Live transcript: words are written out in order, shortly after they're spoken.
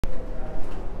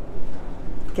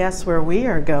Guess where we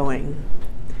are going?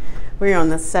 We're on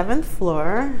the 7th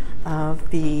floor of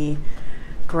the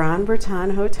Grande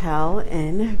Bretagne Hotel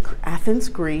in Athens,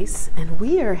 Greece, and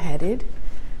we are headed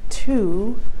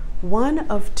to one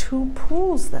of 2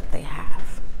 pools that they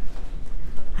have.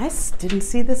 I didn't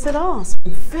see this at all, so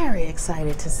I'm very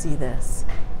excited to see this.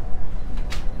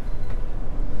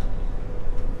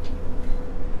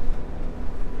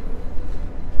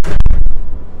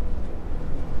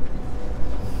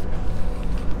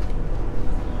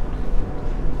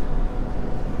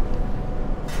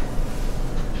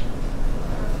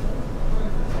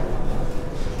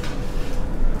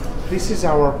 This is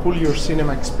our Pull Your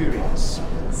Cinema experience.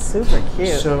 Super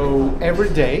cute. So every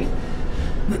day,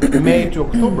 May to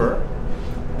October,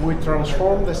 we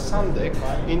transform the sun deck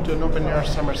into an open-air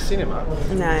summer cinema.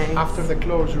 Nice. After the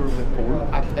closure of the pool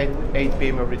at 8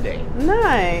 p.m. every day.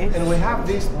 Nice. And we have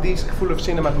this disc full of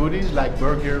cinema goodies like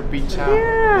burger, pizza,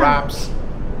 Yeah. wraps,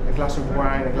 a glass of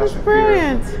wine, a glass of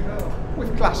Brilliant. beer.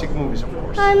 With classic movies, of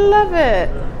course. I love it.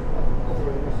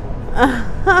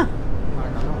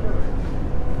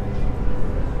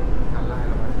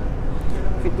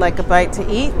 If you'd like a bite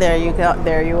to eat, there you go.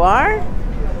 There you are.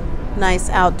 Nice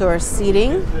outdoor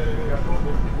seating.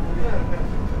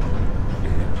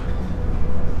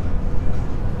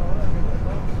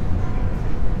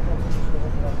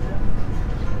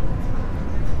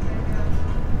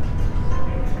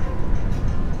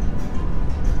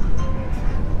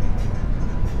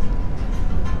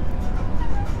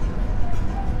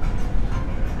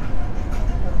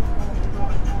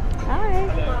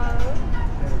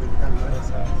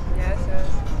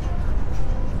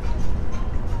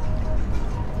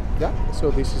 Yeah, so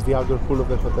this is the outdoor pool of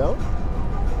the hotel.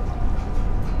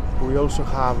 We also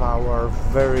have our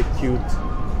very cute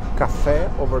cafe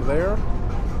over there.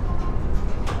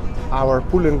 Our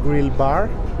pool and grill bar.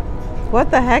 What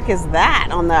the heck is that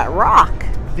on that rock?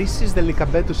 This is the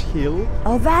Lycabettus Hill.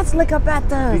 Oh, that's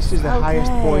Lycabettus. This is the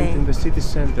highest point in the city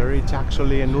center. It's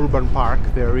actually an urban park.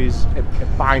 There is a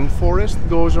pine forest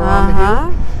goes around the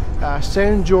hill.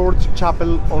 St. George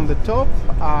Chapel on the top,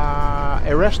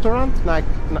 a restaurant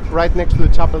right next to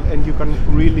the chapel, and you can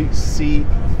really see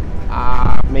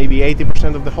maybe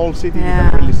 80% of the whole city. Yeah. You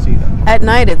can really see that. At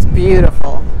night, it's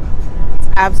beautiful. It's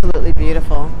absolutely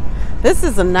beautiful. This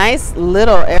is a nice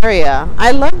little area.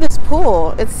 I love this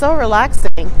pool. It's so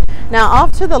relaxing. Now,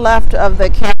 off to the left of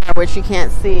the camera, which you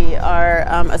can't see, are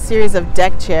a series of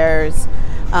deck chairs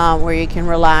where you can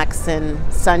relax and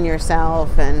sun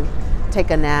yourself and take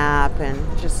a nap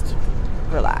and just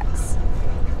relax.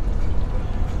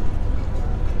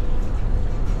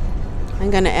 I'm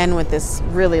going to end with this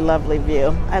really lovely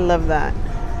view. I love that.